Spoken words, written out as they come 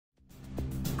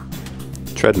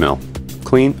Treadmill.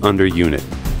 Clean under unit.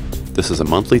 This is a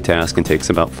monthly task and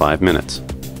takes about 5 minutes.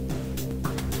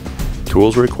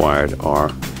 Tools required are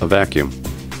a vacuum.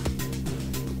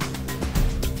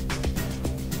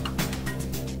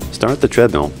 Start the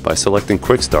treadmill by selecting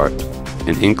Quick Start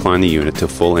and incline the unit to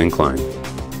full incline.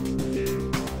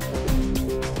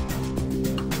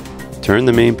 Turn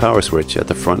the main power switch at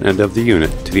the front end of the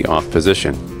unit to the off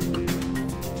position.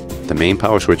 The main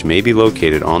power switch may be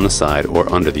located on the side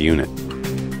or under the unit.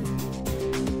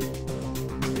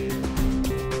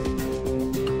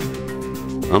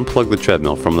 Unplug the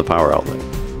treadmill from the power outlet.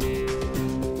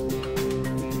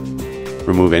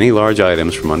 Remove any large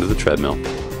items from under the treadmill.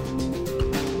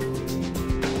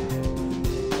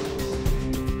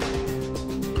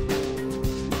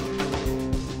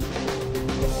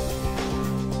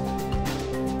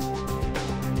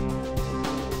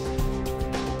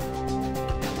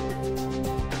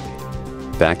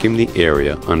 Vacuum the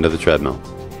area under the treadmill.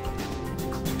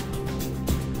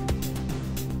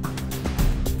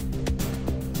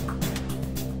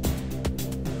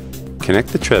 Connect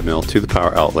the treadmill to the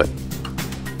power outlet.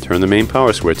 Turn the main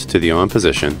power switch to the on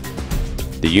position.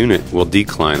 The unit will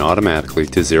decline automatically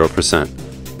to 0%.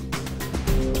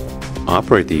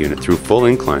 Operate the unit through full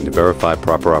incline to verify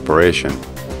proper operation.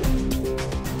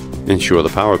 Ensure the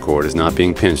power cord is not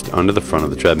being pinched under the front of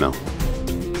the treadmill.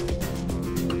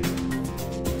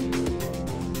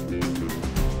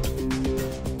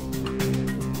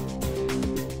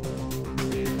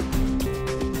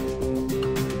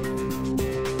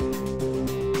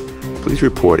 Please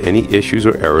report any issues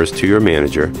or errors to your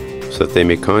manager so that they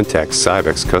may contact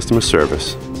Cybex customer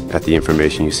service at the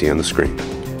information you see on the screen.